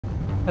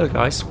Hello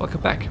guys,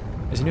 welcome back.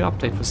 There's a new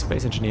update for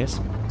Space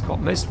Engineers. It's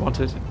called Most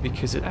Wanted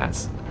because it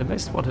adds the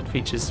most wanted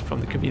features from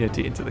the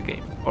community into the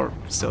game, or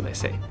so they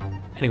say.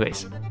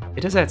 Anyways, it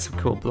does add some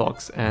cool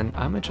blocks, and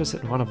I'm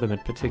interested in one of them in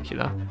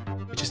particular,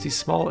 which is the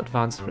small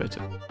advanced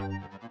rotor.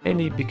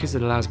 Mainly because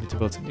it allows me to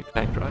build some new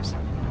Clang drives,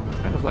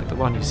 kind of like the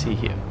one you see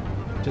here,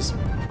 just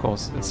of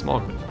course in small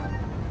grid.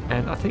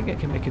 And I think I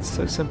can make it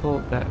so simple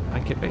that I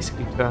can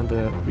basically turn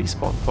the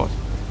respawn pod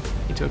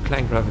into a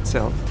Clang drive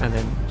itself and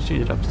then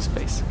shoot it up to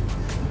space.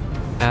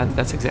 And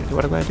that's exactly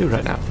what I'm going to do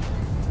right now.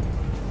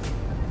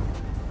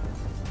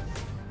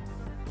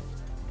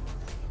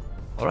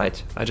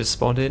 Alright, I just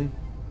spawned in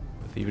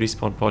with the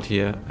respawn pod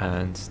here,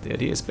 and the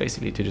idea is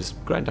basically to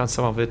just grind down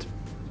some of it,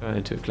 turn it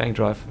into a Clang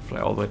drive and fly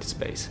all the way to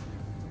space.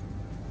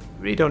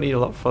 You really don't need a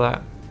lot for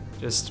that,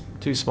 just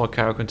 2 small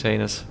cargo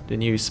containers, the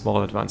new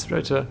small advanced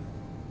rotor,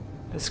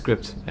 a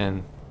script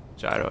and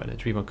gyro and a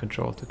remote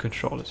control to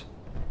control it.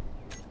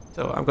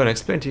 So I'm going to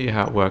explain to you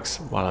how it works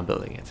while I'm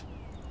building it.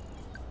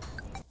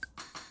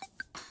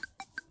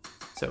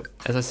 So,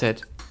 as I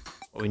said,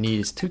 what we need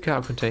is 2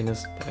 cargo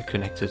containers that are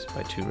connected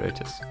by 2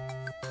 rotors.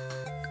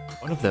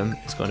 One of them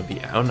is going to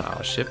be on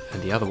our ship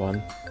and the other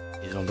one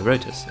is on the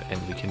rotors, and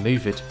we can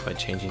move it by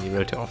changing the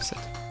rotor offset.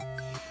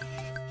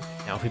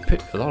 Now if we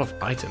put a lot of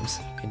items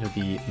into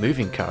the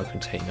moving cargo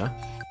container,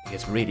 it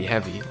gets really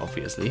heavy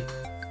obviously,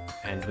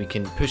 and we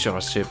can push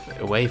our ship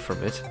away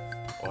from it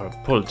or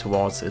pull it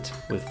towards it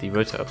with the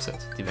rotor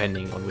offset,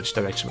 depending on which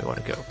direction we want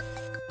to go.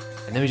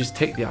 And then we just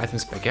take the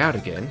items back out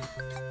again.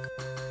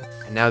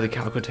 And now the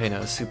cargo container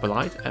is super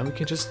light and we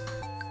can just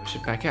push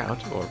it back out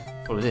or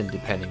pull it in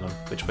depending on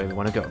which way we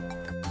want to go.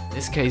 In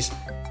this case,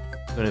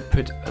 I'm going to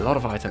put a lot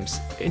of items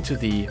into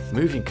the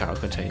moving cargo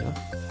container.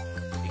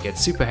 It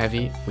gets super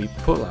heavy, we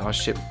pull our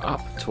ship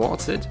up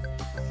towards it,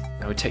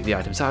 now we take the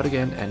items out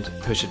again and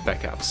push it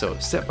back up. So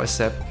step by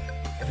step,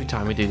 every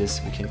time we do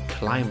this we can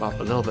climb up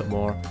a little bit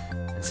more,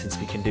 and since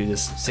we can do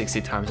this 60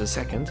 times a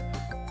second,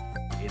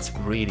 it's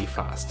really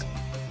fast.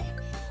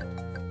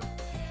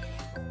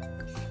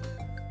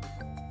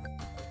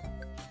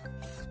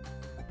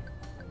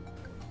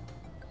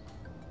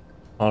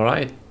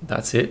 Alright,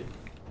 that's it.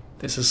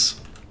 This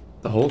is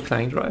the whole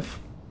Clang drive.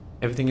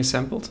 Everything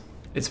assembled.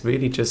 It's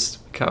really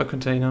just a cargo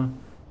container,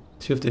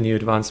 2 of the new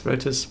advanced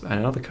rotors and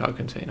another cargo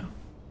container.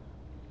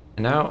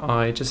 And now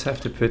I just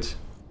have to put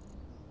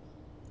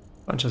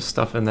a bunch of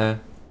stuff in there.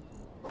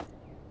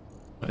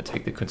 I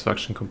take the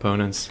construction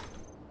components,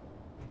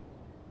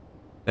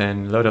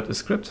 then load up the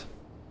script,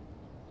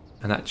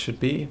 and that should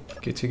be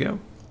good to go.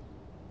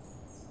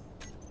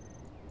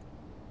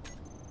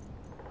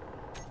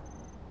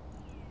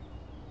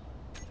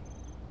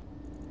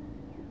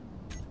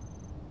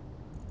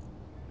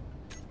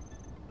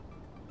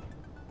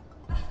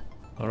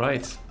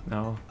 Alright,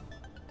 now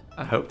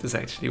I hope this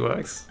actually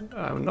works.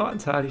 I'm not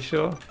entirely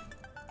sure.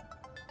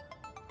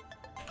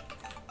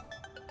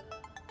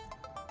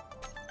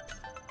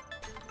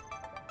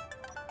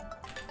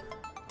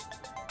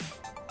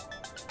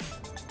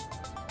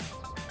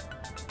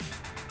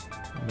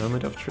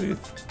 Moment of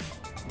truth.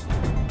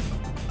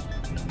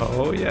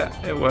 Oh yeah,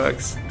 it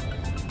works.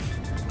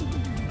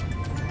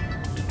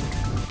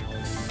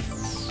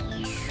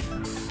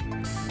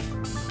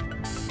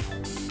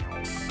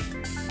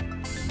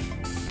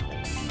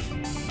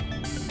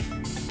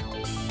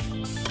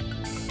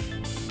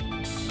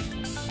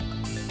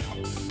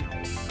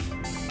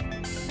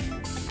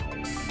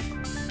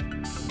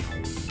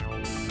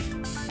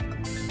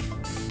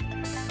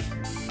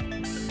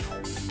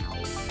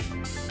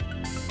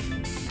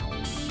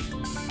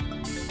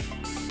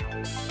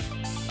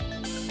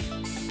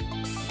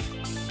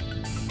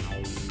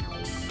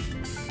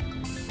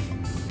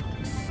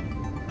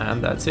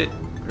 And that's it,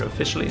 we're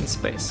officially in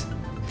space.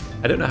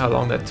 I don't know how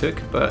long that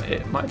took, but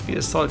it might be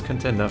a solid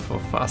contender for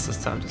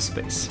fastest time to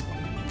space.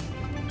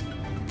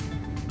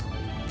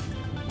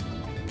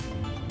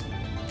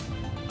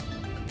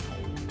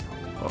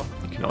 Well,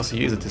 you can also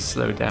use it to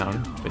slow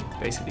down, but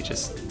basically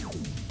just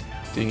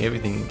doing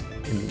everything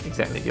in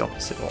exactly the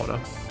opposite order.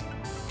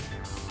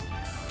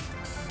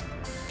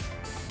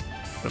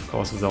 But of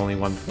course with only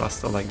one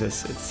thruster like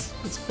this,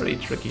 it's pretty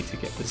tricky to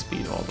get the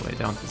speed all the way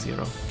down to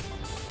 0.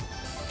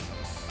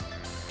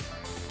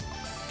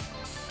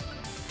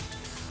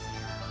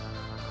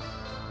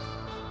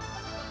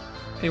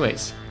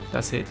 Anyways,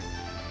 that's it.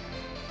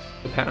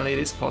 Apparently it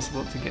is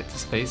possible to get to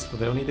space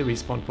with only the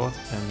respawn pod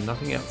and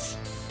nothing else.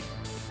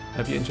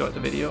 Hope you enjoyed the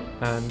video,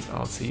 and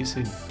I'll see you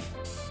soon.